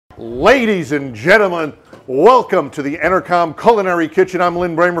Ladies and gentlemen, welcome to the Entercom Culinary Kitchen. I'm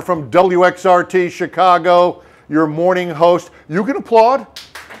Lin Brehmer from WXRT Chicago, your morning host. You can applaud.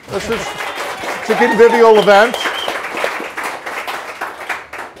 It's a convivial event.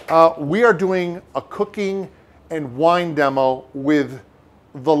 We are doing a cooking and wine demo with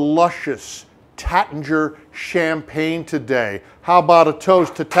the luscious Taittinger Champagne today. How about a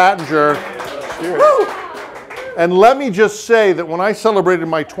toast to Taittinger? Cheers. And let me just say that when I celebrated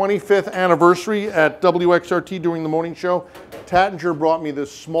my 25th anniversary at WXRT during the morning show, Taittinger brought me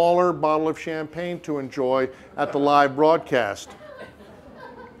this smaller bottle of champagne to enjoy at the live broadcast.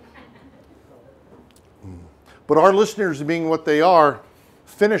 But our listeners, being what they are,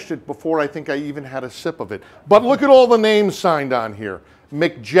 finished it before I think I even had a sip of it. But look at all the names signed on here.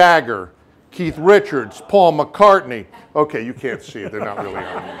 Mick Jagger, Keith Richards, Paul McCartney. Okay, you can't see it. They're not really on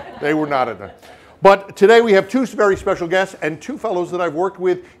there. They were not in there. But today we have two very special guests and two fellows that I've worked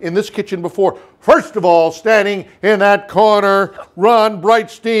with in this kitchen before. First of all, standing in that corner, Ron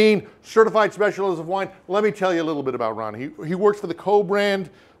Breitstein, certified specialist of wine. Let me tell you a little bit about Ron. He works for the co-brand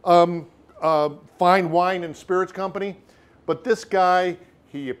Fine Wine and Spirits Company. But this guy,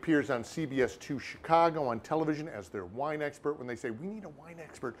 he appears on CBS 2 Chicago on television as their wine expert. When they say, we need a wine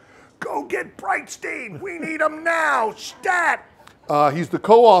expert, go get Breitstein. We need him now, stat. He's the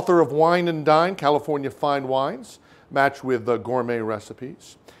co-author of Wine and Dine, California Fine Wines, matched with gourmet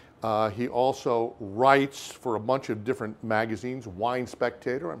recipes. He also writes for a bunch of different magazines, Wine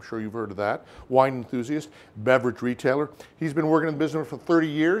Spectator, I'm sure you've heard of that, Wine Enthusiast, Beverage Retailer. He's been working in the business for 30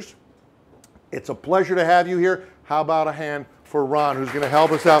 years. It's a pleasure to have you here. How about a hand for Ron, who's going to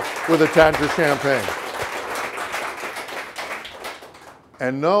help us out with a Taittinger Champagne.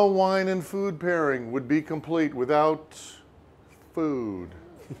 And no wine and food pairing would be complete without food.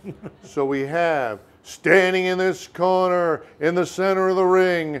 So we have, standing in this corner, in the center of the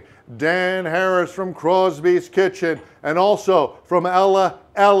ring, Dan Harris from Crosby's Kitchen, and also from Ella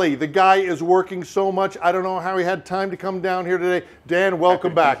Ellie. The guy is working so much, I don't know how he had time to come down here today. Dan,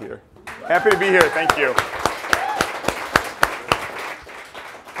 welcome back. Happy to be here, thank you.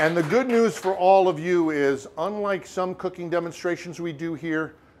 And the good news for all of you is, unlike some cooking demonstrations we do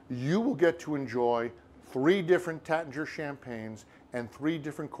here, you will get to enjoy 3 different Taittinger champagnes and 3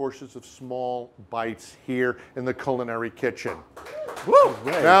 different courses of small bites here in the Culinary Kitchen. Woo!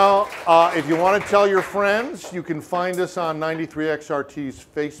 Right. Now, if you want to tell your friends, you can find us on 93XRT's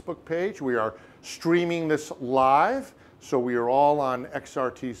Facebook page. We are streaming this live, so we are all on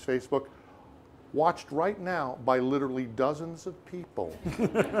XRT's Facebook, watched right now by literally dozens of people.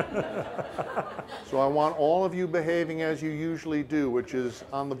 So I want all of you behaving as you usually do, which is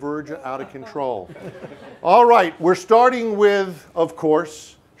on the verge of out of control. All right, we're starting with, of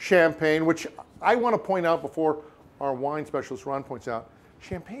course, champagne, which I want to point out before our wine specialist Ron points out,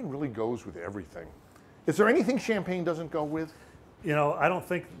 champagne really goes with everything. Is there anything champagne doesn't go with? You know, I don't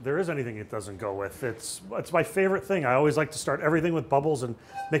think there is anything it doesn't go with. It's my favorite thing. I always like to start everything with bubbles and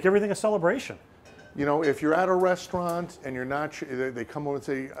make everything a celebration. You know, if you're at a restaurant and you're not, they come over and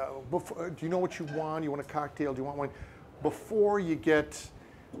say, do you know what you want? You want a cocktail? Do you want wine? Before you get,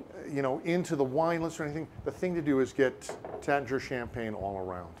 you know, into the wine list or anything, the thing to do is get Taittinger champagne all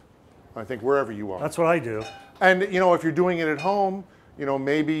around. I think wherever you are. That's what I do. And, you know, if you're doing it at home, you know,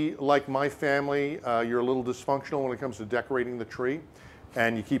 maybe like my family, you're a little dysfunctional when it comes to decorating the tree.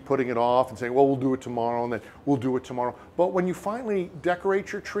 And you keep putting it off and saying, well, we'll do it tomorrow, and then we'll do it tomorrow. But when you finally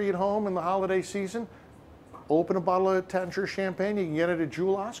decorate your tree at home in the holiday season, open a bottle of Taittinger champagne. You can get it at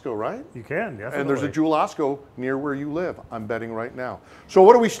Jewel Osco, right? You can, definitely. And there's a Jewel Osco near where you live, I'm betting right now. So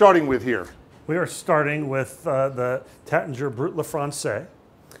what are we starting with here? We are starting with the Taittinger Brut Le Français.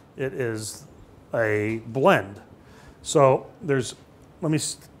 It is a blend. So let me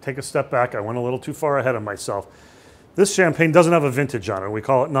take a step back. I went a little too far ahead of myself. This champagne doesn't have a vintage on it. We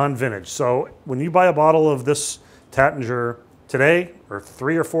call it non-vintage. So when you buy a bottle of this Taittinger today, or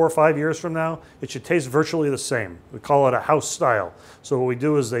 3 or 4 or 5 years from now, it should taste virtually the same. We call it a house style. So what we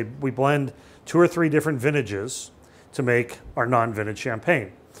do is we blend 2 or 3 different vintages to make our non-vintage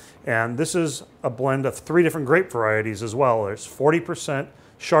champagne. And this is a blend of 3 different grape varieties as well. There's 40%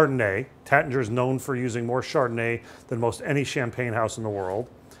 Chardonnay. Taittinger is known for using more Chardonnay than most any champagne house in the world.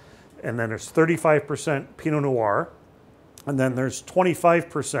 And then there's 35% Pinot Noir. And then there's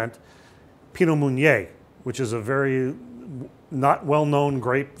 25% Pinot Meunier, which is a very not well-known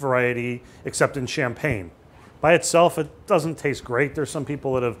grape variety except in Champagne. By itself, it doesn't taste great. There's some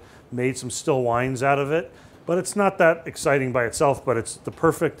people that have made some still wines out of it, but it's not that exciting by itself, but it's the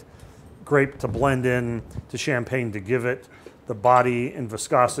perfect grape to blend in to Champagne to give it the body and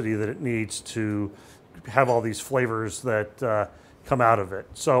viscosity that it needs to have all these flavors that come out of it.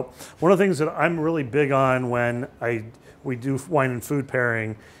 So one of the things that I'm really big on when we do wine and food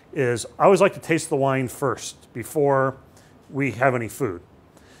pairing is I always like to taste the wine first before we have any food.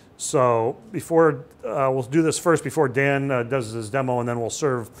 So before, we'll do this first before Dan does his demo, and then we'll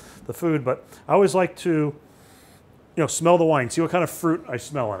serve the food. But I always like to, smell the wine, see what kind of fruit I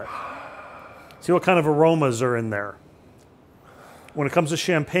smell in it, see what kind of aromas are in there. When it comes to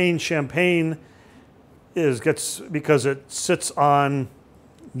champagne, champagne gets, because it sits on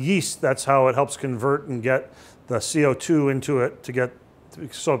yeast, that's how it helps convert and get the CO2 into it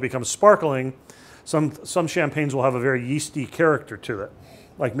so it becomes sparkling. Some champagnes will have a very yeasty character to it,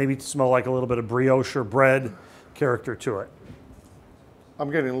 like maybe smell like a little bit of brioche or bread character to it.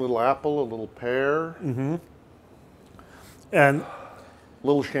 I'm getting a little apple, a little pear, and a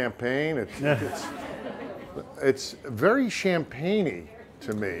little champagne. It's very champagne-y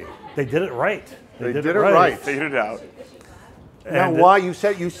to me. they did it right. They did it right. Figured it out. Now, why you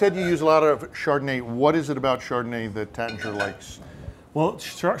said you use a lot of Chardonnay. What is it about Chardonnay that Taittinger likes? Well,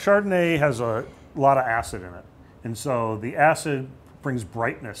 Chardonnay has a lot of acid in it, and so the acid brings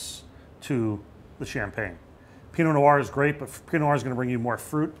brightness to the champagne. Pinot Noir is great, but Pinot Noir is going to bring you more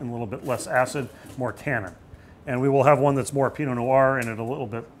fruit and a little bit less acid, more tannin. And we will have one that's more Pinot Noir in it a little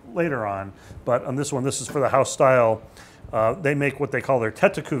bit later on. But on this one, this is for the house style. They make what they call their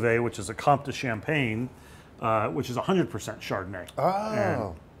Tête de Cuvée, which is a Comte de Champagne, which is 100% Chardonnay. Oh.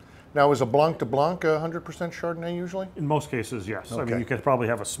 And Now, is a Blanc de Blanc 100% Chardonnay usually? in most cases, yes. Okay. I mean, you could probably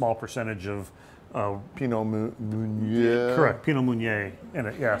have a small percentage of Pinot Meunier. correct, Pinot Meunier in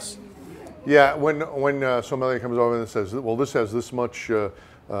it, yes. Yeah, when sommelier comes over and says, well, this has this much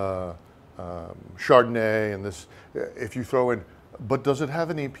Chardonnay and this, if you throw in, but does it have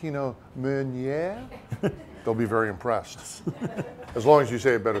any Pinot Meunier? They'll be very impressed. As long as you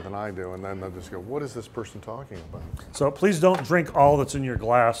say it better than I do, and then they'll just go, what is this person talking about? So please don't drink all that's in your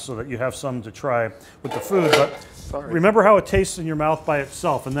glass so that you have some to try with the food, but remember how it tastes in your mouth by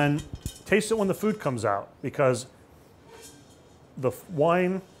itself, and then taste it when the food comes out, because the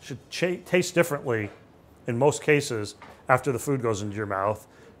wine should taste differently in most cases after the food goes into your mouth.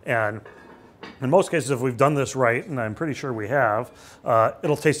 And in most cases, if we've done this right, and I'm pretty sure we have,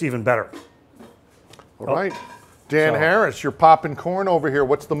 it'll taste even better. All right. Dan Harris, you're popping corn over here.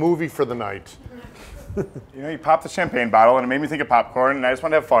 What's the movie for the night? You pop the champagne bottle, and it made me think of popcorn, and I just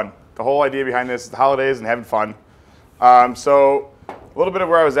wanted to have fun. The whole idea behind this is the holidays and having fun. So a little bit of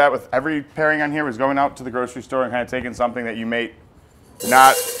where I was at with every pairing on here was going out to the grocery store and kind of taking something that you may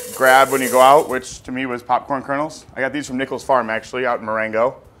not grab when you go out, which to me was popcorn kernels. I got these from Nichols Farm, actually, out in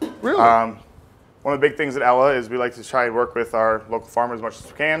Marengo. Really? One of the big things at Ella is we like to try and work with our local farmers as much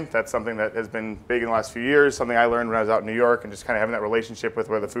as we can. That's something that has been big in the last few years, something I learned when I was out in New York, and just kind of having that relationship with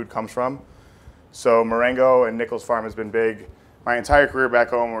where the food comes from. So Marengo and Nichols Farm has been big. My entire career back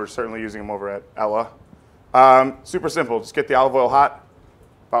home, we're certainly using them over at Ella. Super simple, just get the olive oil hot,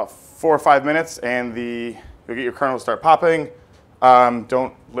 about 4 or 5 minutes, and you'll get your kernels start popping.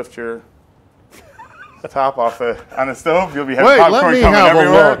 Don't lift your top off on the stove. You'll be having popcorn coming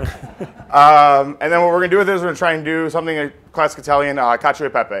everywhere. And then what we're going to do with this is we're going to try and do something like classic Italian, cacio e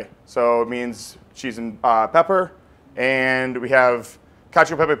pepe. So it means cheese and pepper. And we have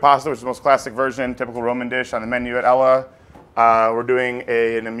cacio e pepe pasta, which is the most classic version, typical Roman dish on the menu at Ella. We're doing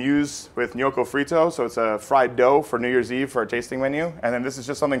an amuse with gnocco frito. So it's a fried dough for New Year's Eve for our tasting menu. And then this is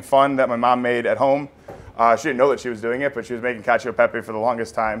just something fun that my mom made at home. She didn't know that she was doing it, but she was making cacio e pepe for the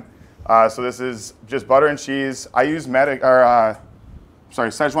longest time. So this is just butter and cheese. I use Szechuan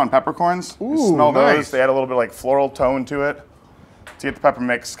peppercorns. Ooh, you smell nice. those. They add a little bit like floral tone to it to get the pepper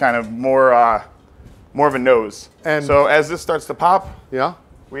mix kind of more of a nose. And so as this starts to pop, yeah,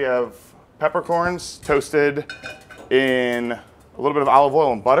 we have peppercorns toasted in a little bit of olive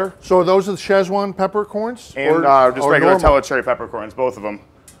oil and butter. So those are the Szechuan peppercorns? And just regular Tella cherry peppercorns, both of them.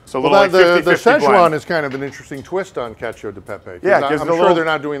 So a little Well, like 50-50 the Szechuan blend. is kind of an interesting twist on cacio de pepe. Yeah, I'm sure they're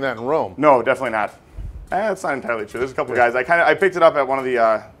not doing that in Rome. No, definitely not. That's not entirely true. There's a couple of guys. I picked it up at one of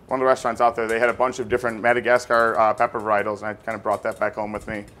the restaurants out there. They had a bunch of different Madagascar pepper varietals, and I kind of brought that back home with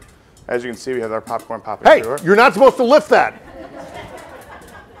me. As you can see, we have our popcorn popping everywhere. Hey, you're not supposed to lift that.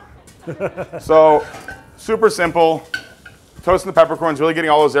 So, super simple. Toasting the peppercorns, really getting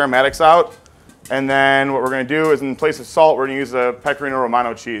all those aromatics out. And then what we're going to do is in place of salt, we're going to use the Pecorino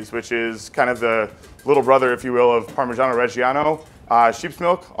Romano cheese, which is kind of the little brother, if you will, of Parmigiano Reggiano. Sheep's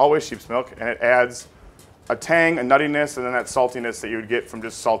milk, always sheep's milk, and it adds a tang, a nuttiness, and then that saltiness that you would get from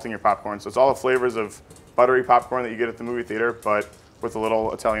just salting your popcorn. So it's all the flavors of buttery popcorn that you get at the movie theater, but with a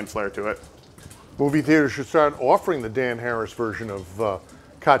little Italian flair to it. Movie theaters should start offering the Dan Harris version of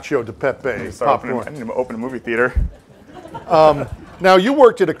cacio de pepe I popcorn. need to open a movie theater. Now, you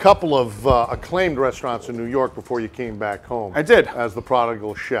worked at a couple of acclaimed restaurants in New York before you came back home. I did. As the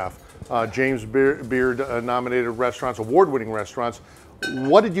prodigal chef. James Beard nominated restaurants, award-winning restaurants.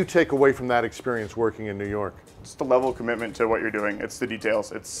 What did you take away from that experience working in New York? It's the level of commitment to what you're doing. It's the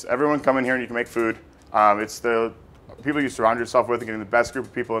details. It's everyone come in here and you can make food. It's the people you surround yourself with and getting the best group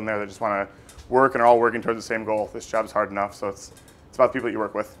of people in there that just want to work and are all working towards the same goal. This job's hard enough, so it's about the people that you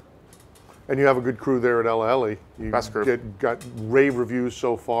work with. And you have a good crew there at Ella Ellie. You Best crew. Got rave reviews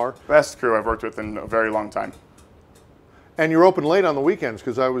so far. Best crew I've worked with in a very long time. And you're open late on the weekends,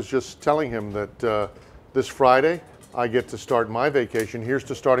 because I was just telling him that this Friday I get to start my vacation. Here's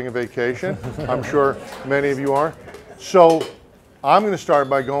to starting a vacation. I'm sure many of you are. So I'm going to start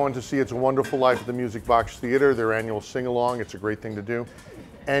by going to see It's a Wonderful Life at the Music Box Theater, their annual sing-along. It's a great thing to do.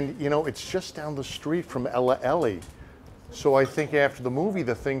 And, you know, it's just down the street from Ella Ellie. So I think after the movie,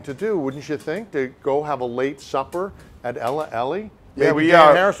 the thing to do, wouldn't you think, to go have a late supper at Ella Ellie? Yeah, Maybe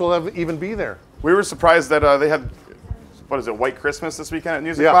Dan Harris will even be there. We were surprised that they had, what is it, White Christmas this weekend at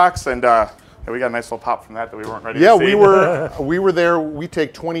Music Yeah. Box, and we got a nice little pop from that we weren't ready Yeah, to see. we were there. We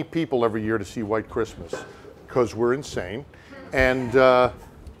take 20 people every year to see White Christmas because we're insane. And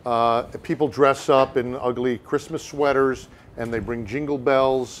people dress up in ugly Christmas sweaters, and they bring jingle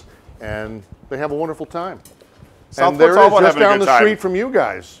bells, and they have a wonderful time. And there it is, just down the street from you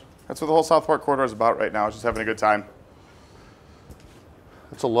guys. That's what the whole Southport corridor is about right now, just having a good time.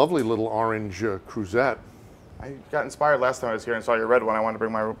 It's a lovely little orange Cruzette. I got inspired last time I was here and saw your red one. I wanted to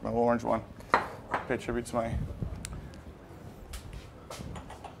bring my little orange one. Pay tribute to my...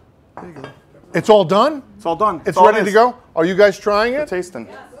 There you go. It's all done? It's all done. It's ready to go? Are you guys trying it? Tasting.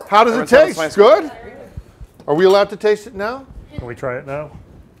 How does it taste? Good? Are we allowed to taste it now? Can we try it now?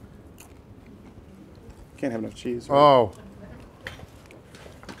 Can't have enough cheese. Right? Oh.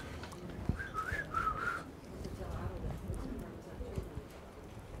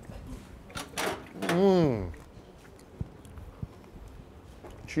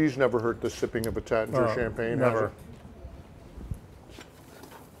 Cheese never hurt the sipping of a Taittinger champagne. Never.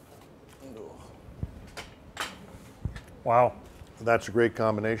 Wow. That's a great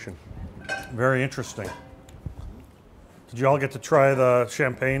combination. Very interesting. Did you all get to try the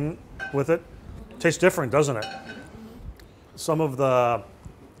champagne with it? Tastes different, doesn't it? Some of the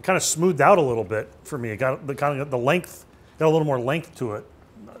kind of smoothed out a little bit for me. It got the length, got a little more length to it.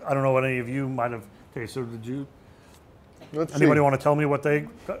 I don't know what any of you might have tasted. Did you? Anybody want to tell me what they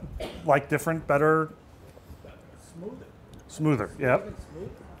like different, better? Smoother, yep.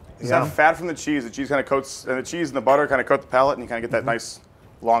 It's that fat from the cheese. The cheese kind of coats, and the cheese and the butter kind of coat the palate, and you kind of get that nice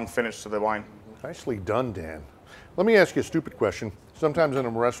long finish to the wine. Nicely done, Dan. Let me ask you a stupid question. Sometimes in a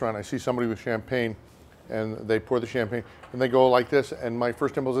restaurant, I see somebody with champagne, and they pour the champagne, and they go like this, and my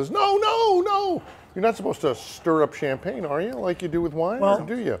first impulse is, no, no, no. You're not supposed to stir up champagne, are you, like you do with wine, or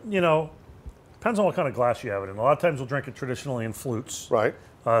do you? You know, depends on what kind of glass you have it in. A lot of times we'll drink it traditionally in flutes. Right.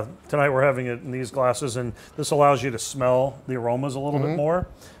 Tonight we're having it in these glasses, and this allows you to smell the aromas a little bit more.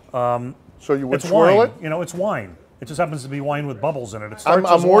 So you would it's swirl wine. it? You know, it's wine. It just happens to be wine with bubbles in it.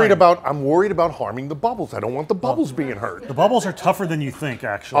 I'm worried about harming the bubbles. I don't want the bubbles being hurt. The bubbles are tougher than you think,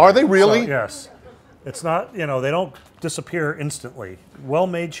 actually. Are they really? So, yes. It's not, you know, they don't disappear instantly.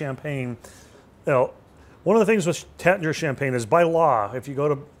 Well-made champagne, you know, one of the things with Taittinger champagne is by law, if you go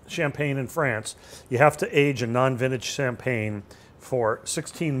to Champagne in France, you have to age a non-vintage champagne for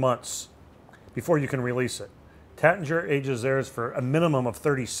 16 months before you can release it. Taittinger ages theirs for a minimum of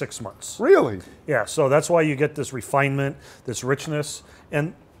 36 months. Really? Yeah, so that's why you get this refinement, this richness,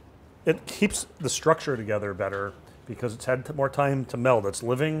 and it keeps the structure together better because it's had more time to meld. It's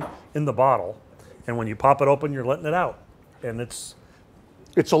living in the bottle, and when you pop it open, you're letting it out, and it's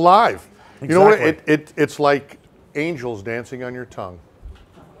alive. Exactly. You know what? It's like angels dancing on your tongue.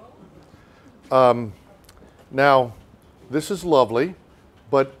 Now, this is lovely,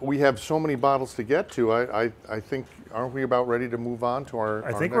 but we have so many bottles to get to. I think, aren't we about ready to move on to our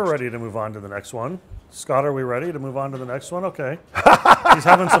I think next? we're ready to move on to the next one. Scott, are we ready to move on to the next one? Okay. He's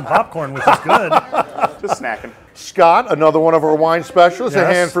having some popcorn, which is good. Just snacking. Scott, another one of our wine specialists. Yes.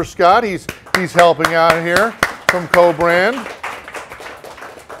 A hand for Scott. He's helping out here from Co-Brand.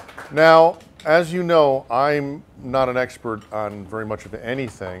 Now, as you know, I'm not an expert on very much of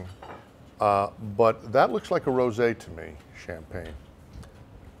anything, but that looks like a rosé to me, champagne.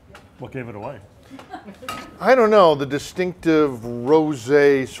 What gave it away? I don't know, the distinctive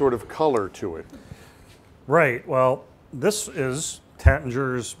rosé sort of color to it. Right. Well, this is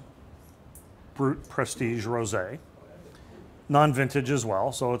Taittinger's Brut Prestige Rosé, non-vintage as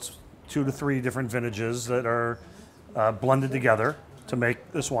well. So it's 2 to 3 different vintages that are blended together to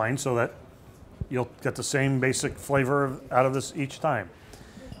make this wine, so that you'll get the same basic flavor out of this each time.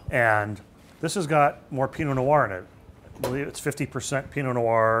 And this has got more Pinot Noir in it. I believe it's 50% Pinot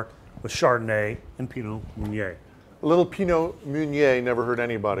Noir with Chardonnay and Pinot Meunier. A little Pinot Meunier never hurt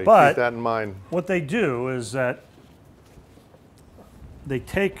anybody. But keep that in mind. What they do is that they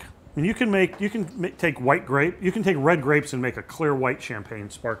take, and you can take white grape, you can take red grapes and make a clear white champagne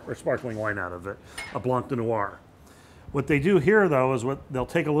sparkling wine out of it, a Blanc de Noir. What they do here, though, is they'll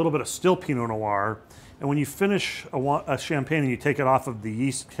take a little bit of still Pinot Noir, and when you finish a champagne and you take it off of the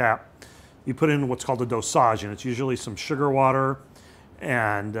yeast cap, you put in what's called a dosage, and it's usually some sugar water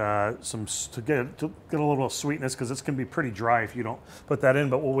and to get a little sweetness, because this can be pretty dry if you don't put that in.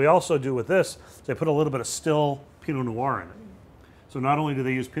 But what we also do with this is they put a little bit of still Pinot Noir in it. So not only do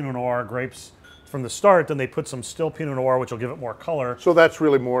they use Pinot Noir grapes from the start, then they put some still Pinot Noir, which will give it more color. So that's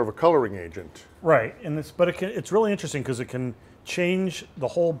really more of a coloring agent. Right, and it's really interesting because it can change the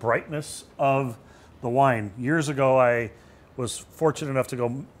whole brightness of the wine. Years ago, I was fortunate enough to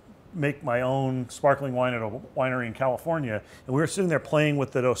go make my own sparkling wine at a winery in California, and we were sitting there playing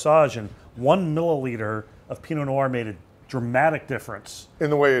with the dosage, and 1 milliliter of Pinot Noir made a dramatic difference In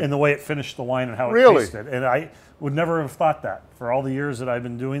the way it finished the wine and how it Really? tasted. And I would never have thought that. For all the years that I've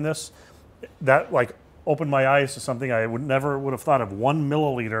been doing this, that like opened my eyes to something I never would have thought of. 1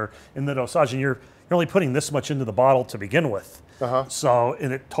 milliliter in the dosage, and you're only putting this much into the bottle to begin with. So,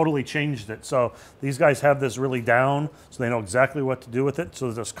 and it totally changed it. So these guys have this really down, so they know exactly what to do with it.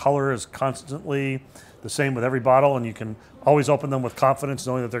 So this color is constantly the same with every bottle, and you can always open them with confidence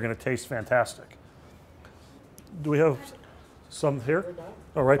knowing that they're going to taste fantastic. Do we have some here?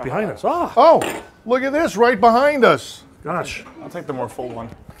 Oh, right behind us. Ah, Oh, look at this right behind us. gosh. I'll take the more full one.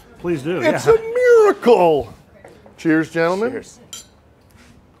 Please do. It's yeah. a miracle. Cheers, gentlemen. Cheers.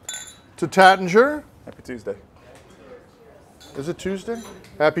 To Taittinger. Happy Tuesday. Is it Tuesday?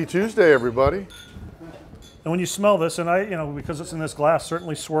 Happy Tuesday, everybody. And when you smell this, and because it's in this glass,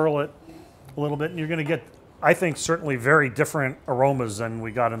 certainly swirl it a little bit, and you're going to get, I think, certainly very different aromas than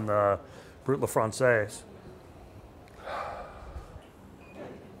we got in the Brut Le Français.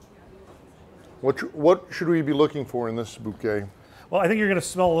 What should we be looking for in this bouquet? Well, I think you're going to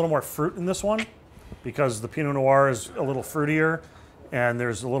smell a little more fruit in this one because the Pinot Noir is a little fruitier and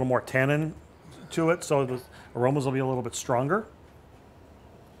there's a little more tannin to it, so the aromas will be a little bit stronger.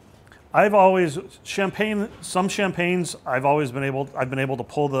 Some champagnes I've been able to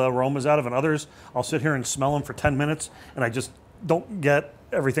pull the aromas out of, and others I'll sit here and smell them for 10 minutes and I just don't get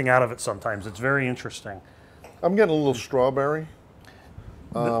everything out of it sometimes. It's very interesting. I'm getting a little strawberry.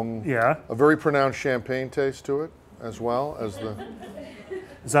 Yeah. A very pronounced champagne taste to it, as well as the...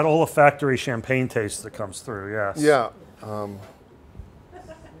 Is that olfactory champagne taste that comes through? Yes. Yeah.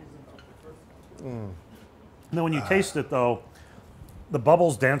 Now, when you taste it, though, the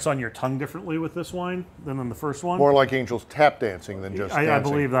bubbles dance on your tongue differently with this wine than in the first one. More like angels tap dancing than just dancing. I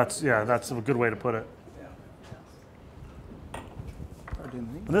believe that's a good way to put it.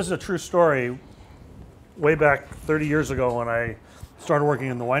 And this is a true story. Way back 30 years ago when I started working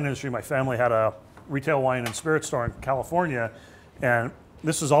in the wine industry, my family had a retail wine and spirit store in California, and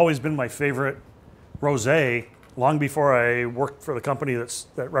this has always been my favorite rosé long before I worked for the company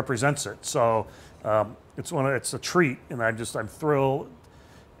that represents it. So it's a treat, and I'm thrilled.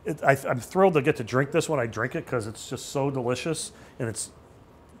 I'm thrilled to get to drink this when I drink it because it's just so delicious, and it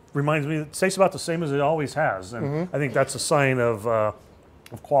tastes about the same as it always has. And I think that's a sign of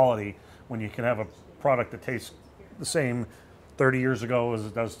quality when you can have a product that tastes the same 30 years ago as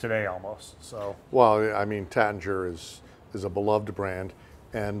it does today almost. So. Well, I mean, Taittinger is a beloved brand,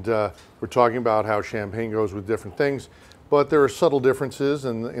 and we're talking about how champagne goes with different things, but there are subtle differences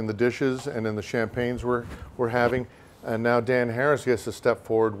in the dishes and in the champagnes we're having. And now Dan Harris gets to step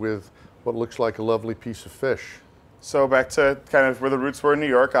forward with what looks like a lovely piece of fish. So back to kind of where the roots were in New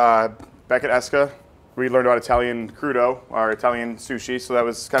York, back at Esca, we learned about Italian crudo, or Italian sushi. So that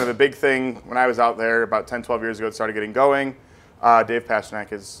was kind of a big thing when I was out there about 10, 12 years ago. It started getting going. Dave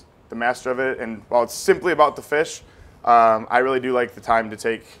Pasternak is the master of it. And while it's simply about the fish, I really do like the time to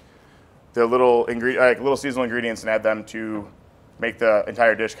take the little seasonal ingredients and add them to make the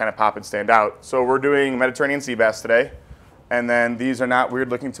entire dish kind of pop and stand out. So we're doing Mediterranean sea bass today. And then these are not weird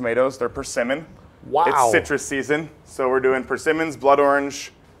looking tomatoes, they're persimmon. Wow. It's citrus season. So we're doing persimmons, blood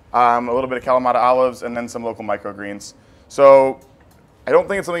orange, a little bit of Kalamata olives, and then some local microgreens. So I don't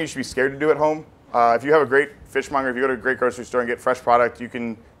think it's something you should be scared to do at home. If you have a great fishmonger, if you go to a great grocery store and get fresh product, you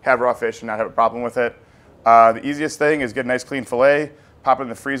can have raw fish and not have a problem with it. The easiest thing is get a nice clean fillet, pop it in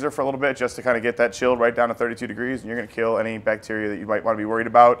the freezer for a little bit just to kind of get that chilled right down to 32 degrees, and you're going to kill any bacteria that you might want to be worried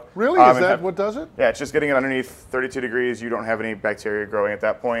about. Really? Is that what does it? Yeah, it's just getting it underneath 32 degrees. You don't have any bacteria growing at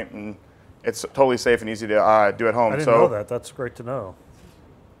that point, and it's totally safe and easy to do at home. I didn't know that. That's great to know.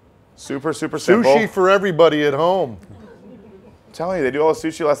 Super simple. Sushi for everybody at home. I'm telling you, they do all the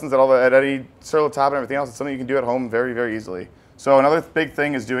sushi lessons at any Sur La Table and everything else. It's something you can do at home very easily. So another big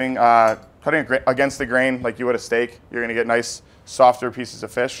thing is doing cutting against the grain like you would a steak. You're going to get nice, softer pieces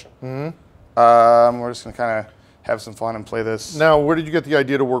of fish. We're just going to kind of have some fun and play this. Now, where did you get the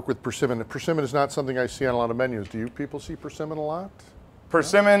idea to work with persimmon? Persimmon is not something I see on a lot of menus. Do you people see persimmon a lot?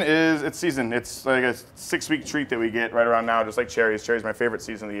 Persimmon it's seasoned. It's like a 6-week treat that we get right around now, just like cherries. Cherries my favorite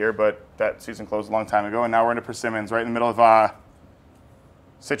season of the year, but that season closed a long time ago, and now we're into persimmons right in the middle of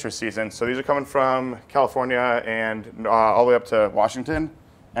citrus season. So these are coming from California and all the way up to Washington,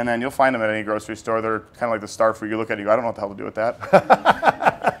 and then you'll find them at any grocery store. They're kind of like the star fruit. You look at it, you go, I don't know what the hell to do with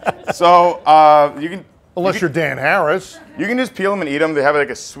that. So you can... Unless you're Dan Harris. You can just peel them and eat them. They have like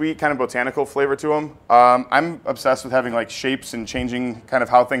a sweet kind of botanical flavor to them. I'm obsessed with having like shapes and changing kind of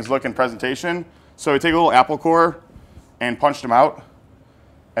how things look in presentation. So we take a little apple core and punched them out,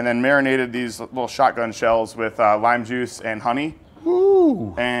 and then marinated these little shotgun shells with lime juice and honey.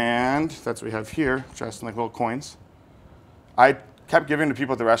 Ooh. And that's what we have here, dressed in like little coins. I kept giving to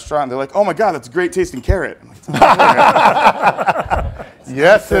people at the restaurant, and they're like, "Oh my God, that's a great tasting carrot." I'm like,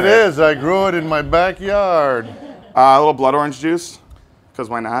 yes, it is. I grew it in my backyard. a little blood orange juice, because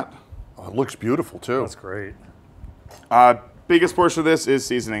why not? Oh, it looks beautiful too. That's great. Biggest portion of this is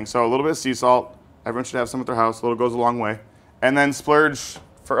seasoning. So a little bit of sea salt. Everyone should have some at their house. A little goes a long way. And then splurge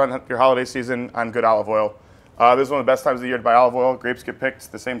for your holiday season on good olive oil. This is one of the best times of the year to buy olive oil. Grapes get picked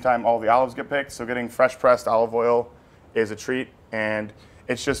at the same time all the olives get picked. So getting fresh pressed olive oil is a treat. And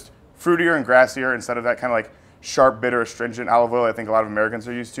it's just fruitier and grassier instead of that kind of like sharp, bitter, astringent olive oil I think a lot of Americans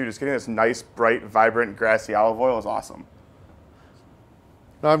are used to. Just getting this nice, bright, vibrant, grassy olive oil is awesome.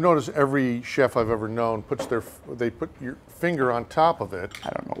 Now, I've noticed every chef I've ever known they put your finger on top of it. I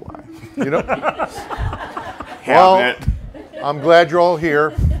don't know why. You know? Well, I'm glad you're all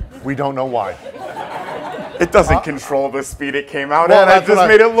here. We don't know why. it doesn't control the speed it came out Well, at. I that's what just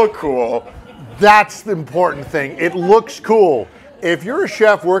made it look cool. That's the important thing. It looks cool. If you're a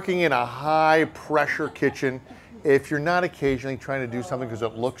chef working in a high pressure kitchen, if you're not occasionally trying to do something because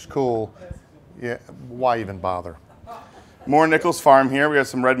it looks cool, yeah, why even bother? More Nichols Farm here. We have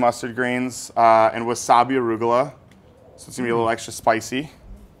some red mustard greens and wasabi arugula. So it's gonna be a little extra spicy.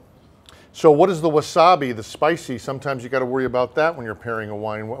 So what is the wasabi, the spicy? Sometimes you got to worry about that when you're pairing a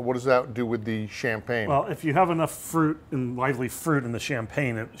wine. What does that do with the champagne? Well, if you have enough fruit and lively fruit in the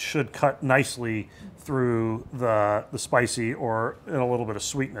champagne, it should cut nicely through the spicy or in a little bit of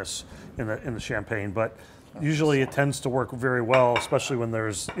sweetness in the champagne. But usually it tends to work very well, especially when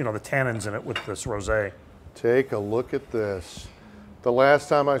there's the tannins in it with this rosé. Take a look at this. The last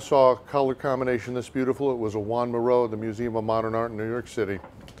time I saw a color combination this beautiful, it was a Juan Moreau at the Museum of Modern Art in New York City.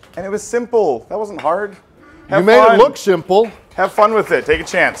 And it was simple. That wasn't hard. You made it look simple. Have fun with it. Take a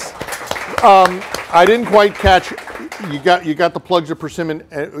chance. I didn't quite catch. You got the plugs of persimmon.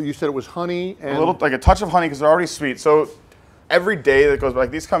 You said it was honey and A little, like a touch of honey because they're already sweet. So every day that goes by,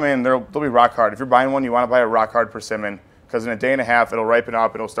 like these come in, they'll be rock hard. If you're buying one, you want to buy a rock hard persimmon because in a day and a half it'll ripen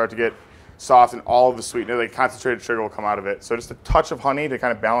up, it'll start to get soft, and all of the sweetness, like concentrated sugar will come out of it. So just a touch of honey to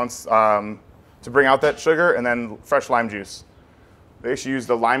kind of balance, to bring out that sugar, and then fresh lime juice. They actually use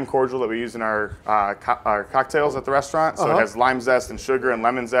the lime cordial that we use in our cocktails at the restaurant. So it has lime zest and sugar and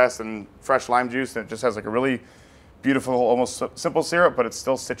lemon zest and fresh lime juice, and it just has like a really beautiful, almost simple syrup, but it's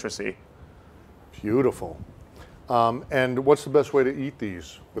still citrusy. Beautiful. And what's the best way to eat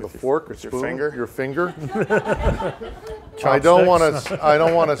these? With a fork or spoon? Your finger. Your finger? I don't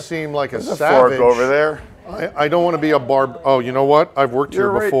want to seem like a savage. Fork over there. I don't want to be a barb. Oh, you know what? I've worked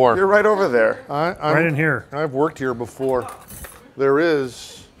here before. You're right over there. Right in here. I've worked here before. There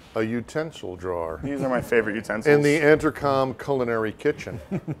is a utensil drawer. These are my favorite utensils. In the Intercom Culinary Kitchen.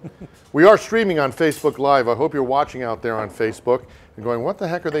 We are streaming on Facebook Live. I hope you're watching out there on Facebook and going, what the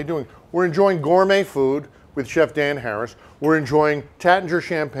heck are they doing? We're enjoying gourmet food with Chef Dan Harris. We're enjoying Taittinger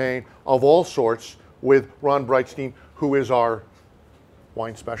champagne of all sorts with Ron Breitstein, who is our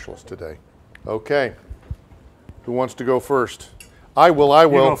wine specialist today. Okay. Who wants to go first? I will. You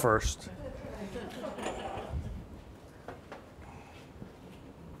go first.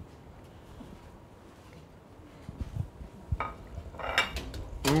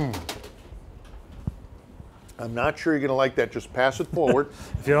 I'm not sure you're going to like that. Just pass it forward.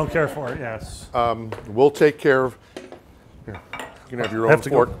 If you don't care for it, yes. We'll take care of. Here, you can have your own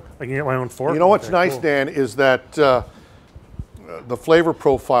fork. I can get my own fork. You know what's Okay, nice, cool. Dan, is that the flavor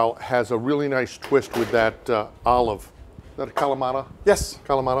profile has a really nice twist with that olive. Is that a Kalamata? Yes.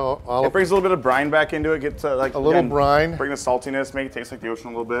 Kalamata olive. It brings a little bit of brine back into it. Get like a little brine. Bring the saltiness, make it taste like the ocean a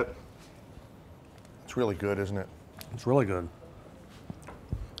little bit. It's really good, isn't it? It's really good.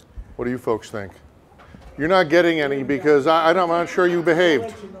 What do you folks think? You're not getting any because I'm not sure you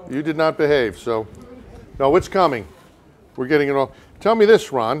behaved. You did not behave, so. No, it's coming. We're getting it all. Tell me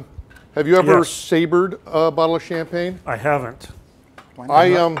this, Ron. Have you ever sabered a bottle of champagne? I haven't.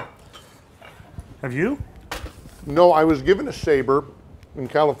 Have you? No, I was given a saber in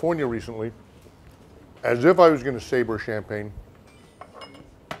California recently, as if I was going to saber champagne,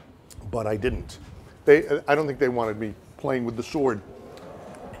 but I didn't. I don't think they wanted me playing with the sword.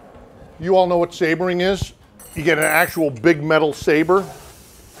 You all know what sabering is? You get an actual big metal saber,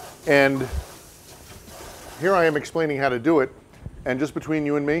 and here I am explaining how to do it, and just between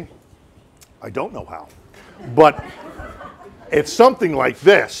you and me, I don't know how. But it's something like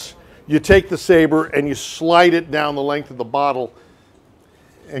this. You take the saber and you slide it down the length of the bottle.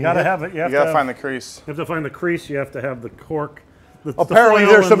 And you gotta have it. You gotta find the crease. You have to find the crease. You have to have the cork. Apparently,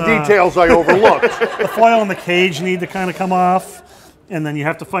 there's some details I overlooked. The foil and the cage need to kind of come off, and then you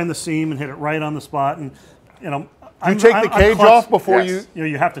have to find the seam and hit it right on the spot. And you know, you take the cage off before you.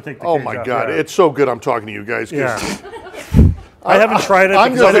 You have to take the cage off. Oh my God! Yeah. It's so good. I'm talking to you guys. Yeah. I haven't tried it.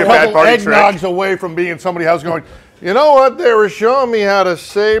 I'm just a couple eggnogs away from being in somebody's house going, you know what? They were showing me how to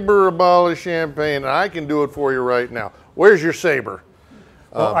saber a bottle of champagne, and I can do it for you right now. Where's your saber?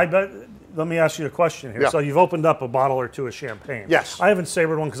 Well, I bet. Let me ask you a question here. Yeah. So you've opened up a bottle or two of champagne. Yes. I haven't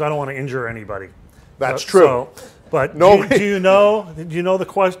sabered one because I don't want to injure anybody. That's true. But do you know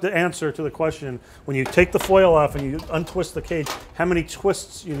the answer to the question? When you take the foil off and you untwist the cage, how many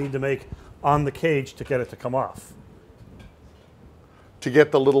twists you need to make on the cage to get it to come off? To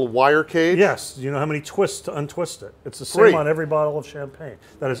get the little wire cage? Yes. Do you know how many twists to untwist it? It's the same on every bottle of champagne.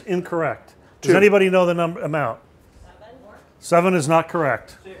 That is incorrect. Does anybody know the amount? 7 is not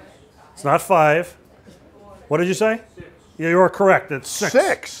correct. It's not 5. What did you say? 6. Yeah, you are correct. It's 6.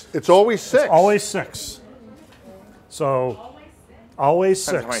 6. It's always 6. It's always 6. So, always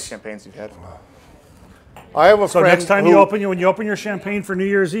 6. How many champagnes you've had? I have a friend. So next time when you open your champagne for New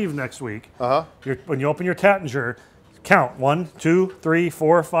Year's Eve next week, when you open your Taittinger, count 1, 2, 3,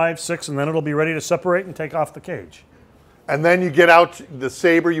 4, 5, 6, and then it'll be ready to separate and take off the cage. And then you get out the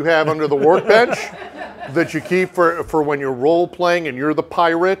saber you have under the workbench that you keep for when you're role playing and you're the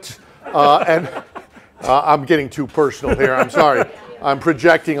pirate. I'm getting too personal here. I'm sorry. I'm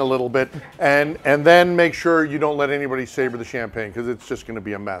projecting a little bit. And then make sure you don't let anybody saber the champagne because it's just going to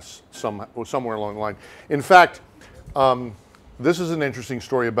be a mess somewhere along the line. In fact, this is an interesting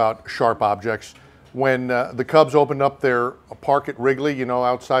story about sharp objects. When the Cubs opened up their park at Wrigley, you know,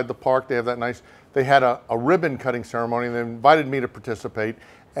 outside the park, they have that nice. They had a ribbon cutting ceremony, and they invited me to participate.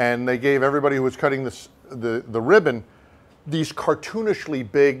 And they gave everybody who was cutting the ribbon these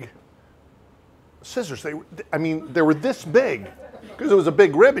cartoonishly big scissors. They were this big because it was a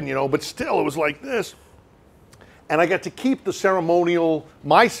big ribbon, you know, but still it was like this. And I got to keep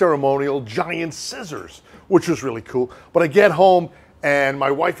my ceremonial giant scissors, which was really cool. But I get home and my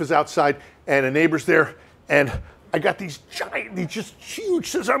wife is outside and a neighbor's there, and I got these just huge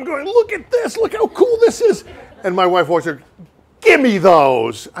scissors. I'm going, look at this, look how cool this is. And my wife walks there, give me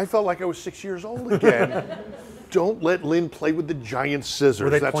those. I felt like I was 6 years old again. Don't let Lin play with the giant scissors. Were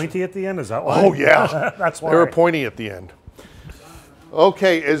they pointy at the end? Is that why? Oh, yeah. That's why. They were pointy at the end.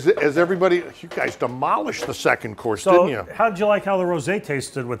 Okay, as everybody, you guys demolished the second course, didn't you? How did you like how the rosé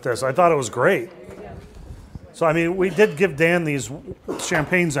tasted with this? I thought it was great. So, I mean, we did give Dan these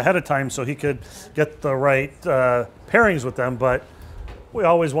champagnes ahead of time so he could get the right pairings with them, but we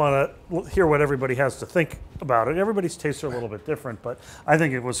always want to hear what everybody has to think about it. Everybody's tastes are a little bit different, but I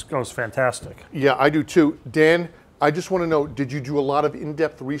think it was fantastic. Yeah, I do too. Dan, I just want to know, did you do a lot of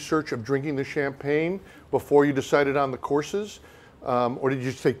in-depth research of drinking the champagne before you decided on the courses? Or did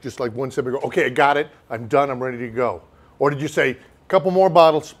you take just like one sip and go, okay, I got it, I'm done, I'm ready to go? Or did you say, a couple more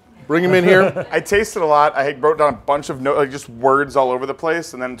bottles, bring them in here? I tasted a lot. I wrote down a bunch of notes, like just words all over the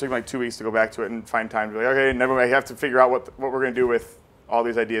place, and then it took me like 2 weeks to go back to it and find time to be like, okay, never mind, I have to figure out what we're going to do with all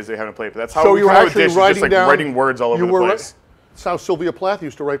these ideas they haven't played. But that's how so we you were actually writing down, writing words all over the place. That's how Sylvia Plath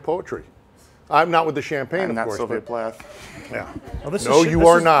used to write poetry. I'm not with the champagne, of course. I'm not Sylvia Plath. Yeah. Well, you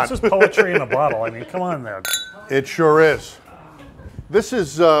are not. This is poetry in a bottle. I mean, come on there. It sure is. This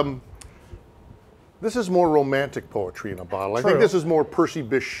is more romantic poetry in a bottle. I think this is more Percy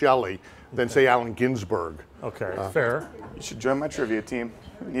Bysshe Shelley than, say, Allen Ginsberg. Okay, fair. You should join my trivia team.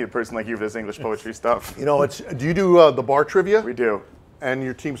 We need a person like you for this English poetry stuff. You know, do you do the bar trivia? We do. And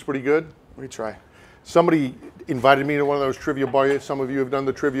your team's pretty good? We try. Somebody invited me to one of those trivia bars. Some of you have done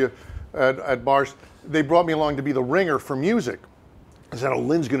the trivia at bars. They brought me along to be the ringer for music. I said, oh,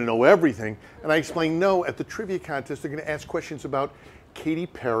 Lin's going to know everything. And I explained, no, at the trivia contest, they're going to ask questions about Katy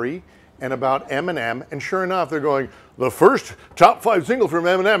Perry and about M&M, and sure enough, they're going, the first top 5 single from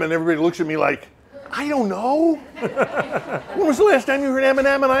M&M, and everybody looks at me like, I don't know. When was the last time you heard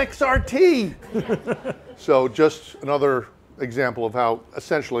M&M and XRT? So just another example of how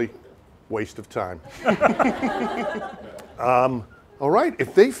essentially waste of time. All right,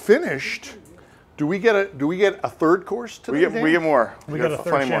 if they finished, do we get a third course today? We get more. We got a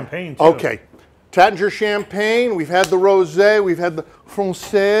third champagne too. Okay, Taittinger Champagne. We've had the rosé. We've had the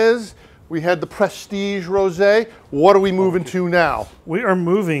Française. We had the Prestige rosé. What are we moving to now? We are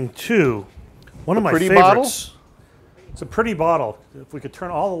moving to one of my pretty favorites. bottle? It's a pretty bottle. If we could turn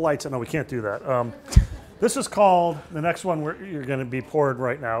all the lights on. No, we can't do that. This is called, the next one you're going to be poured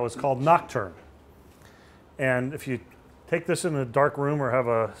right now is called Nocturne. And if you take this in a dark room or have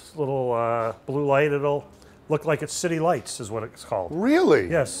a little blue light, it'll look like it's city lights is what it's called. Really?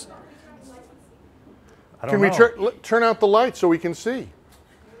 Yes. I Can don't know. we turn out the lights so we can see?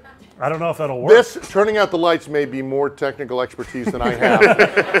 I don't know if that'll work. This, turning out the lights may be more technical expertise than I have.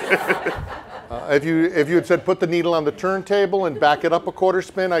 If you had said put the needle on the turntable and back it up a quarter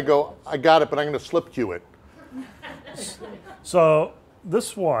spin, I go, I got it, but I'm going to slip cue it. So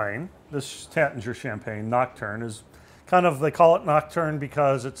this wine, this Taittinger Champagne Nocturne, is kind of, they call it Nocturne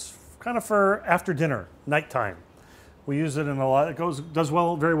because it's kind of for after dinner, nighttime. We use it in a lot, does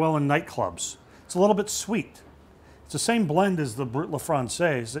very well in nightclubs. It's a little bit sweet. It's the same blend as the Brut La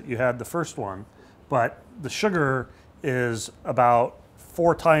Française that you had the first one, but the sugar is about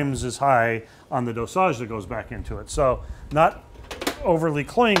 4 times as high on the dosage that goes back into it. So not overly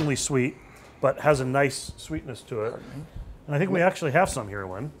cloyingly sweet, but has a nice sweetness to it. And I think we actually have some here,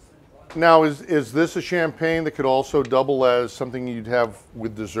 Lin. Now, is this a champagne that could also double as something you'd have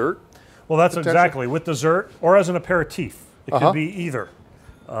with dessert? Well, that's exactly, with dessert or as an aperitif. It could be either.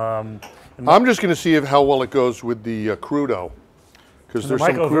 I'm just going to see how well it goes with the crudo, because there's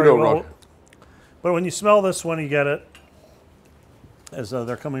some crudo wrong. But when you smell this when you get it, as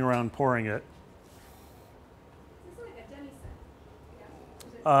they're coming around pouring it,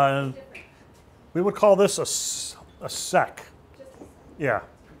 we would call this a sec. Yeah.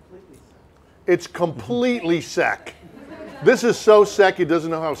 It's completely sec. This is so sec, he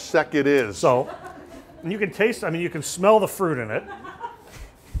doesn't know how sec it is. So, and you can taste, I mean, you can smell the fruit in it.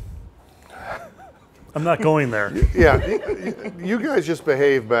 I'm not going there. Yeah, you guys just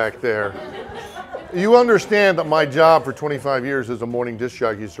behave back there. You understand that my job for 25 years as a morning disc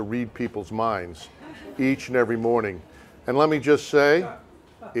jockey is to read people's minds each and every morning. And let me just say,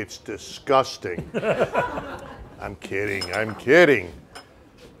 it's disgusting. I'm kidding, I'm kidding.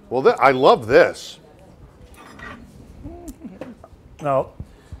 Well, I love this. Now,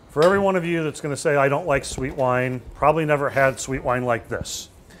 for every one of you that's going to say, I don't like sweet wine, probably never had sweet wine like this.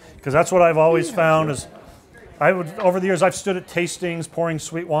 Because that's what I've always found is, over the years, I've stood at tastings pouring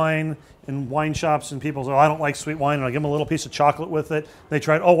sweet wine in wine shops, and people say, oh, I don't like sweet wine, and I give them a little piece of chocolate with it. They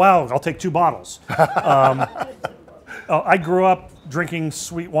tried, oh, wow, I'll take 2 bottles. I grew up drinking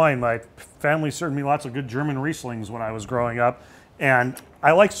sweet wine. My family served me lots of good German Rieslings when I was growing up, and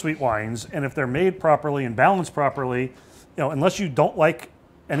I like sweet wines, and if they're made properly and balanced properly, you know, unless you don't like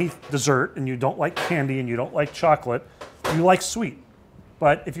any dessert, and you don't like candy, and you don't like chocolate, you like sweet.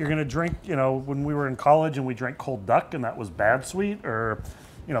 But if you're going to drink, you know, when we were in college and we drank cold duck and that was bad sweet, or,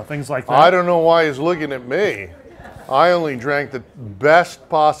 you know, things like that. I don't know why he's looking at me. I only drank the best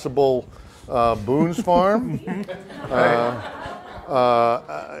possible Boone's Farm. I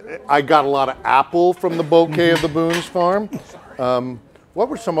got a lot of apple from the bouquet of the Boone's Farm. What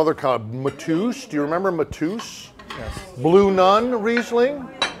were some other kind of Mateus? Do you remember Mateus? Yes. Blue Nun Riesling?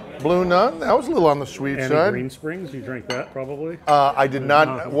 Blue Nun? That was a little on the sweet side. Green Springs, you drank that probably? I did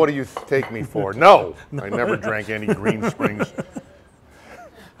not. What do you take me for? No, I never drank any Green Springs.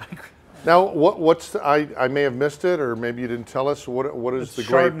 Now, I may have missed it, or maybe you didn't tell us. What is the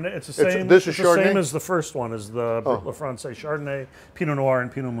grape? It's the same. This is it's the Chardonnay? same as the first one, is the Brut La Française Chardonnay, Pinot Noir,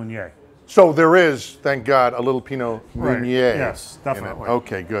 and Pinot Meunier. So there is, thank God, a little Pinot Meunier. Yes, definitely.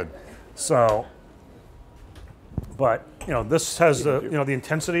 Okay, good. So, but you know, this has the the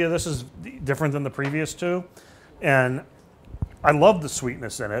intensity of this is different than the previous two, and I love the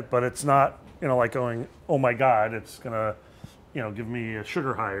sweetness in it, but it's not like going, oh my God, it's gonna give me a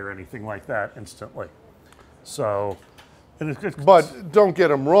sugar high or anything like that instantly. So, but don't get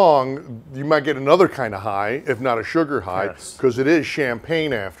them wrong, you might get another kind of high, if not a sugar high, because it is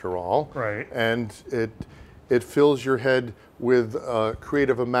champagne after all. Right. And it fills your head with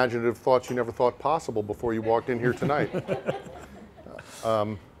creative, imaginative thoughts you never thought possible before you walked in here tonight.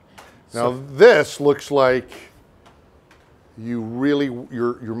 Now this looks like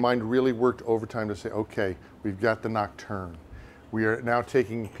your mind really worked overtime to say, okay, we've got the Nocturne. We are now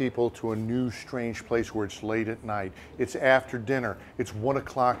taking people to a new strange place where it's late at night. It's after dinner. It's 1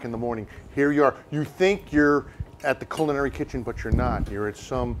 o'clock in the morning. Here you are. You think you're at the Culinary Kitchen, but you're not. You're at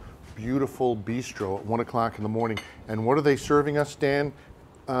some beautiful bistro at 1 o'clock in the morning. And what are they serving us, Dan,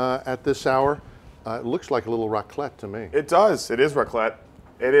 at this hour? It looks like a little raclette to me. It does. It is raclette.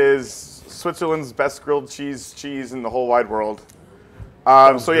 It is Switzerland's best grilled cheese in the whole wide world.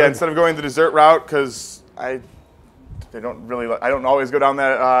 So yeah, instead of going the dessert route, because I don't always go down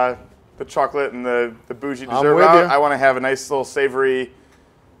that the chocolate and the bougie dessert route. I want to have a nice little savory,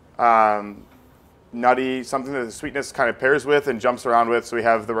 nutty, something that the sweetness kind of pairs with and jumps around with. So we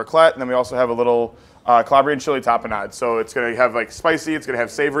have the raclette, and then we also have a little Calabrian chili tapenade. So it's going to have like spicy, it's going to have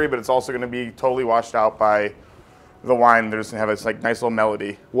savory, but it's also going to be totally washed out by the wine. They're just going to have this like nice little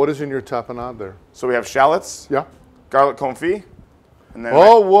melody. What is in your tapenade there? So we have shallots, yeah, garlic confit. And then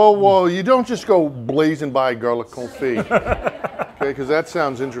whoa. You don't just go blazing by garlic confit. Okay, because that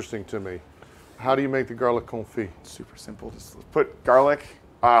sounds interesting to me. How do you make the garlic confit? Super simple. Just put garlic,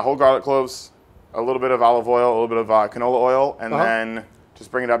 whole garlic cloves, a little bit of olive oil, a little bit of canola oil, and then just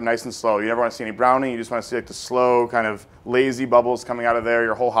bring it up nice and slow. You never want to see any browning. You just want to see like the slow, kind of lazy bubbles coming out of there.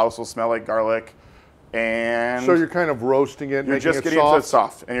 Your whole house will smell like garlic. And so you're kind of roasting it, you're just getting it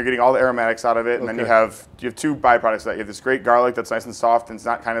soft, and you're getting all the aromatics out of it. And then you have two byproducts of that. You have this great garlic that's nice and soft, and it's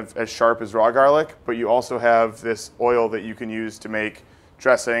not kind of as sharp as raw garlic. But you also have this oil that you can use to make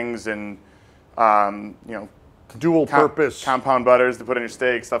dressings and dual purpose compound butters to put in your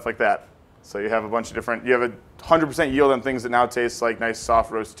steak, stuff like that. So you have a bunch of different. You have a 100% yield on things that now taste like nice,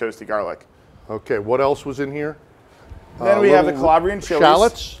 soft, roasted, toasty garlic. Okay, what else was in here? Then we have the Calabrian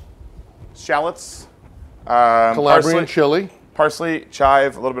chilies. Shallots. Calabrian chili. Parsley,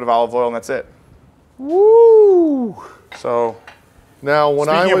 chive, a little bit of olive oil, and that's it. Woo! So now, when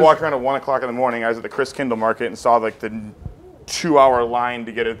speaking of walking around at 1 o'clock in the morning, I was at the Chris Kindle market and saw like the 2-hour line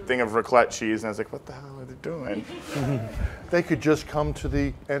to get a thing of raclette cheese, and I was like, what the hell are they doing? They could just come to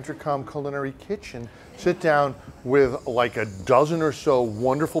the Entercom Culinary Kitchen, sit down with like a dozen or so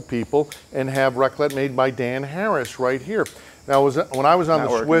wonderful people, and have raclette made by Dan Harris right here. Now, when I was on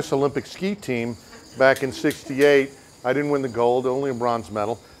the Swiss Olympic ski team back in '68, I didn't win the gold, only a bronze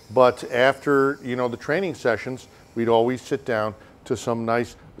medal. But after the training sessions, we'd always sit down to some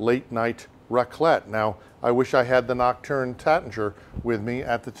nice late night raclette. Now, I wish I had the Nocturne Taittinger with me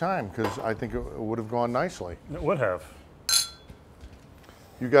at the time, because I think it would have gone nicely. It would have.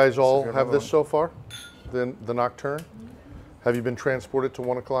 You guys all have this so far? The Nocturne? Have you been transported to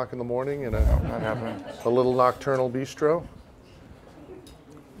 1 o'clock in the morning in a little nocturnal bistro?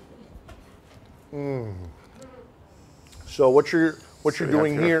 So what you're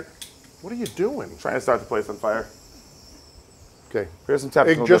doing here? What are you doing? Trying to start the place on fire. Okay. Here's some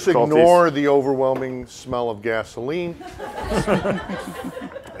technical Just difficulties. ignore the overwhelming smell of gasoline.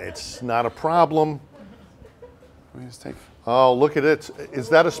 It's not a problem. Let me just take. Oh, look at it. Is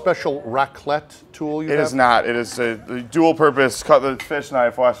that a special raclette tool you have? It is not. It is a dual purpose. Cut the fish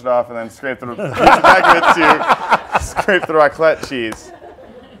knife, wash it off, and then scrape the back of it to scrape the raclette cheese.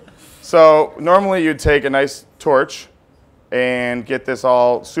 So normally you'd take a nice torch and get this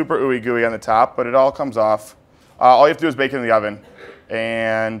all super ooey gooey on the top, but it all comes off. All you have to do is bake it in the oven,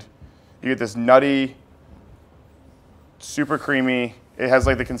 and you get this nutty, super creamy. It has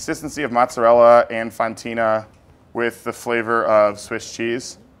like the consistency of mozzarella and fontina with the flavor of Swiss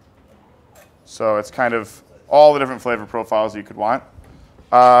cheese. So it's kind of all the different flavor profiles you could want.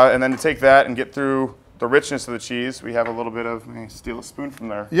 And then to take that and get through the richness of the cheese, we have a little bit of, let me steal a spoon from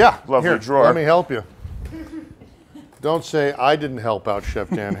there. Yeah, lovely drawer. Let me help you. Don't say I didn't help out Chef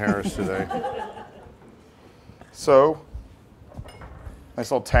Dan Harris today. So, nice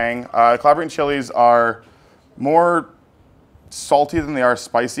little tang. Calabrian chilies are more salty than they are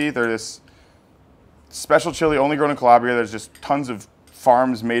spicy. They're this special chili only grown in Calabria. There's just tons of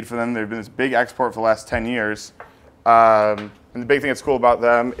farms made for them. They've been this big export for the last 10 years. And the big thing that's cool about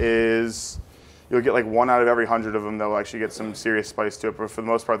them is you'll get like 1 out of every 100 of them. They'll actually get some serious spice to it. But for the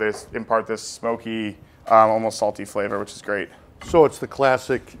most part, they impart this smoky, almost salty flavor, which is great. So it's the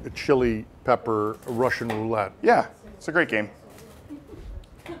classic chili pepper Russian roulette. Yeah, it's a great game.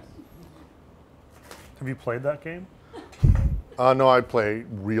 Have you played that game? No, I play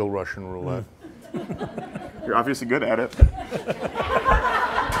real Russian roulette. You're obviously good at it.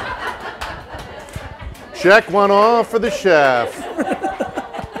 Check one off for the chef.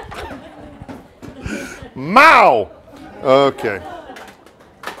 Mao! Okay.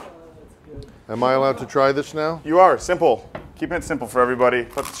 Am I allowed to try this now? You are. Simple. Keeping it simple for everybody.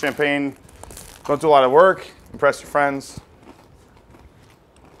 Let the champagne. Don't do a lot of work. Impress your friends.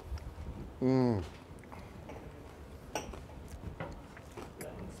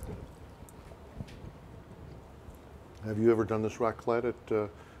 Have you ever done this raclette at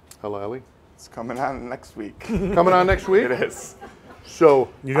Halali? It's coming on next week. Coming on next week? It is. So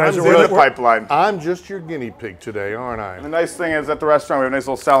You guys It's are in the pipeline. I'm just your guinea pig today, aren't I? And the nice thing is at the restaurant we have a nice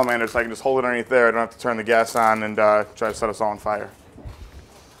little salamander, so I can just hold it underneath there. I don't have to turn the gas on and try to set us all on fire.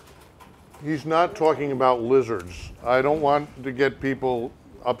 He's not talking about lizards. I don't want to get people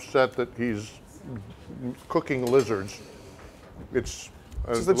upset that he's cooking lizards. It's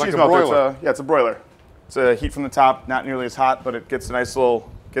It's the like cheese a melter. broiler. It's a broiler. It's a heat from the top, not nearly as hot, but it gets a nice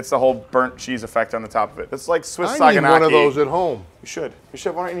little, gets the whole burnt cheese effect on the top of it. It's like Swiss I need Saganaki. one of those at home. You should. You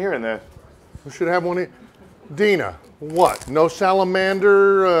should have one right in here in there. We should have one here. Dina, what? No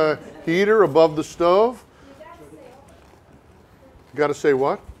salamander heater above the stove? You got to say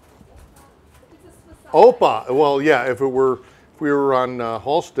what? Opa. Well, yeah. If we were on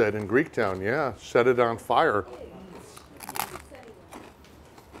Halstead in Greektown, yeah, set it on fire.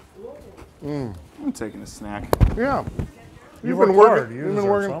 I'm taking a snack. Yeah. You've been working. You You've been deserve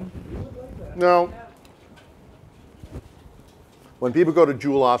working. some. No. When people go to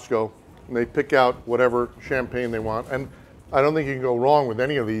Jewel Osco and they pick out whatever champagne they want, and I don't think you can go wrong with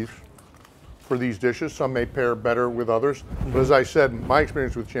any of these for these dishes. Some may pair better with others. But as I said, my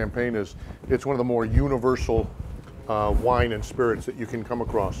experience with champagne is it's one of the more universal wine and spirits that you can come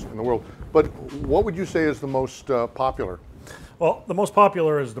across in the world. But what would you say is the most popular? Well, the most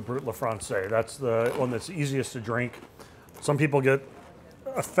popular is the Brut La Francais. That's the one that's easiest to drink. Some people get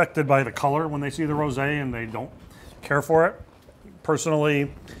affected by the color when they see the rosé and they don't care for it.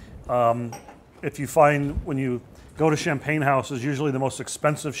 Personally, if you find when you go to champagne houses, usually the most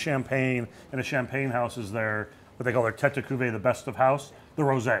expensive champagne in a champagne house is their, what they call their tête de cuvée, the best of house, the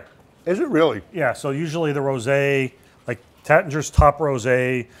rosé. Is it really? Yeah, so usually the rosé, like Taittinger's top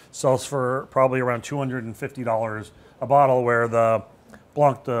rosé, sells for probably around $250 a bottle, where the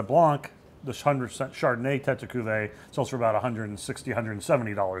Blanc de Blanc, the 100% Chardonnay Tête de Cuvée, sells for about $160,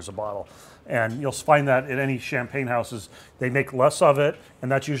 $170 a bottle. And you'll find that at any champagne houses, they make less of it,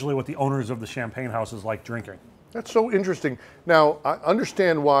 and that's usually what the owners of the champagne houses like drinking. That's so interesting. Now, I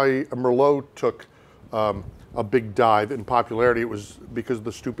understand why Merlot took a big dive in popularity. It was because of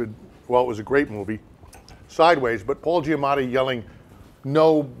the stupid, well, it was a great movie, Sideways, but Paul Giamatti yelling,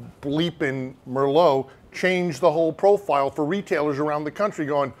 "No bleeping Merlot," changed the whole profile for retailers around the country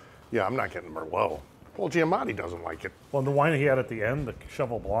going, yeah, I'm not getting Merlot. Paul Giamatti doesn't like it. Well, the wine he had at the end, the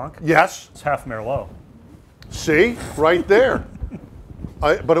Cheval Blanc, Yes. it's half Merlot. See? Right there.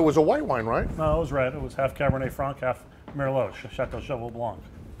 But it was a white wine, right? No, it was red. It was half Cabernet Franc, half Merlot, Chateau Cheval Blanc.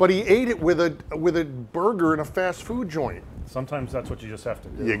 But he ate it with a burger in a fast food joint. Sometimes that's what you just have to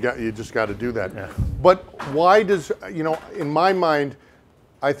do. You just got to do that. Yeah. But why does, in my mind,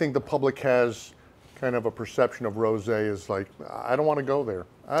 I think the public has kind of a perception of rosé is like, I don't want to go there.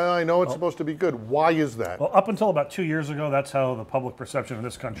 I know it's supposed to be good. Why is that? Well, up until about 2 years ago, that's how the public perception in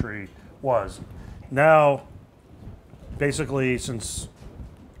this country was. Now, basically, since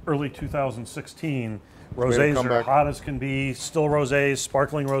early 2016, rosés are hot as can be. Still rosés,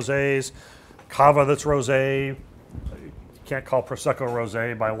 sparkling rosés, cava that's rosé. You can't call Prosecco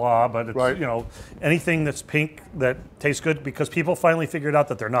rosé by law, but it's, Right. Anything that's pink that tastes good, because people finally figured out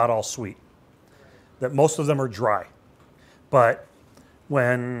that they're not all sweet, that most of them are dry. But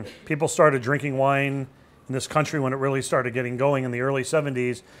when people started drinking wine in this country, when it really started getting going in the early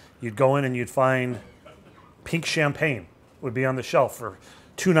 70s, you'd go in and you'd find pink champagne would be on the shelf for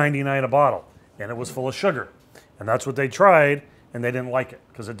 $2.99 a bottle, and it was full of sugar. And that's what they tried, and they didn't like it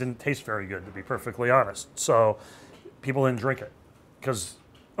because it didn't taste very good, to be perfectly honest. So people didn't drink it, because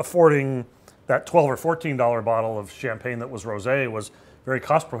affording that $12 or $14 bottle of champagne that was rosé was very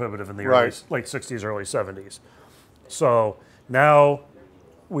cost prohibitive in the late 60s, early 70s. So now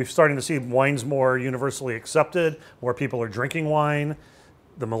we're starting to see wines more universally accepted. More people are drinking wine.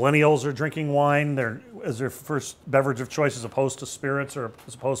 The millennials are drinking wine as their first beverage of choice, as opposed to spirits or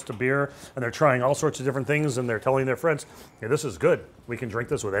as opposed to beer. And they're trying all sorts of different things, and they're telling their friends, hey, this is good. We can drink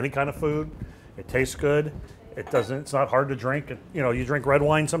this with any kind of food. It tastes good. It's not hard to drink. You drink red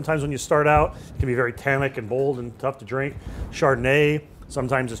wine sometimes when you start out. It can be very tannic and bold and tough to drink. Chardonnay,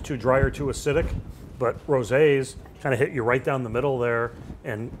 sometimes it's too dry or too acidic. But rosés kind of hit you right down the middle there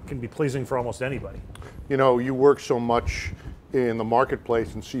and can be pleasing for almost anybody. You work so much in the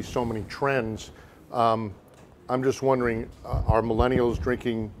marketplace and see so many trends. I'm just wondering, are millennials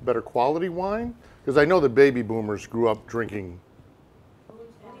drinking better quality wine? Because I know the baby boomers grew up drinking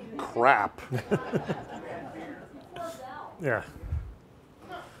crap. Yeah.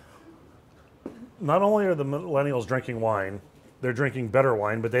 Not only are the millennials drinking wine, they're drinking better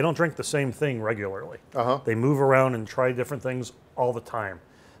wine, but they don't drink the same thing regularly. Uh-huh. They move around and try different things all the time,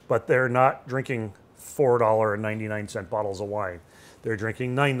 but they're not drinking $4.99 bottles of wine. They're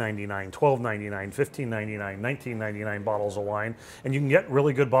drinking $9.99, $12.99, $15.99, $19.99 bottles of wine, and you can get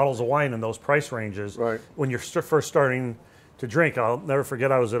really good bottles of wine in those price ranges when you're first starting to drink. I'll never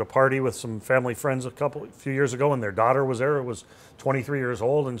forget, I was at a party with some family friends a few years ago, and their daughter was there. It was 23 years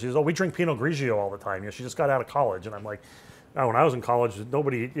old, and she's, oh, we drink Pinot Grigio all the time. You know, she just got out of college, and I'm like, oh, when I was in college,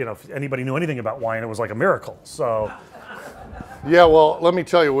 nobody, you know, if anybody knew anything about wine, it was like a miracle. So, yeah, well, let me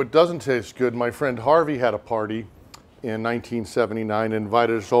tell you what doesn't taste good. My friend Harvey had a party in 1979, and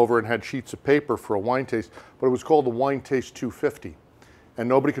invited us over and had sheets of paper for a wine taste, but it was called the Wine Taste 250, and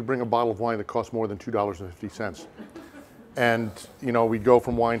nobody could bring a bottle of wine that cost more than $2.50. And you know, we'd go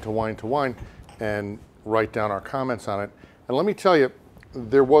from wine to wine to wine and write down our comments on it. And let me tell you,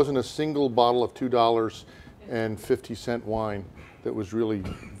 there wasn't a single bottle of $2.50 wine that was really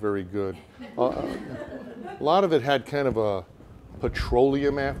very good. A lot of it had kind of a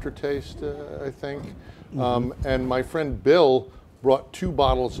petroleum aftertaste, I think. And my friend Bill brought 2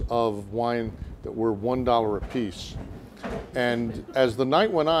 bottles of wine that were $1 a piece. And as the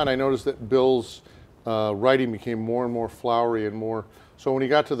night went on, I noticed that Bill's writing became more and more flowery and more. So when he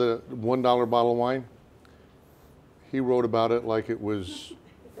got to the $1 bottle of wine, he wrote about it like it was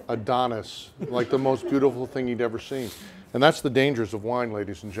Adonis, like the most beautiful thing he'd ever seen. And that's the dangers of wine,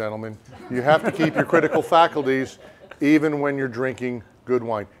 ladies and gentlemen. You have to keep your critical faculties even when you're drinking good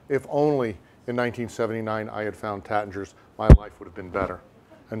wine. If only in 1979 I had found Taittingers, my life would have been better.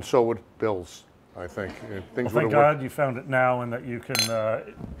 And so would Bill's, I think. Things well, thank God you found it now, and that you can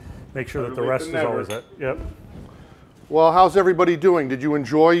make sure that the rest is always it. Yep. Well, how's everybody doing? Did you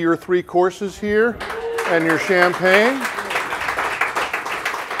enjoy your 3 courses here and your champagne?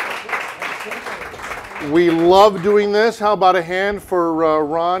 We love doing this. How about a hand for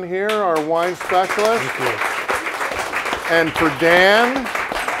Ron here, our wine specialist? Thank you. And for Dan.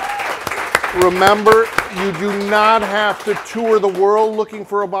 Remember, you do not have to tour the world looking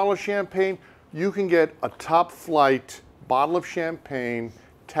for a bottle of champagne. You can get a top flight bottle of champagne,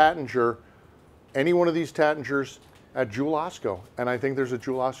 Taittinger, any one of these Tattingers at Jewel Osco. And I think there's a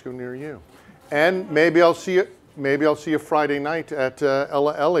Jewel Osco near you. And maybe I'll see you Friday night at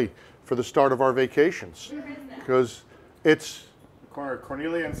Ella Ellie for the start of our vacations. Because it's Corner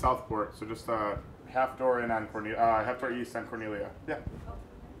Cornelia and Southport, so just half door in on half door east on Cornelia. Yeah.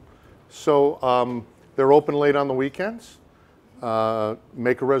 So they're open late on the weekends.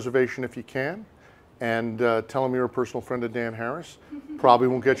 Make a reservation if you can, and tell them you're a personal friend of Dan Harris. Probably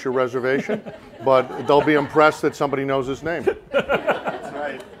won't get your reservation, but they'll be impressed that somebody knows his name. That's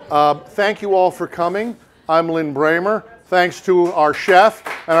right. Thank you all for coming. I'm Lin Brehmer. Thanks to our chef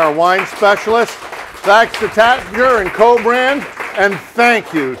and our wine specialist. Thanks to Taittinger and Co-Brand. And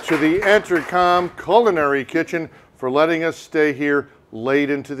thank you to the Entercom Culinary Kitchen for letting us stay here late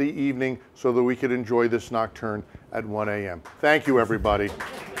into the evening so that we could enjoy this nocturne at 1 a.m. Thank you, everybody.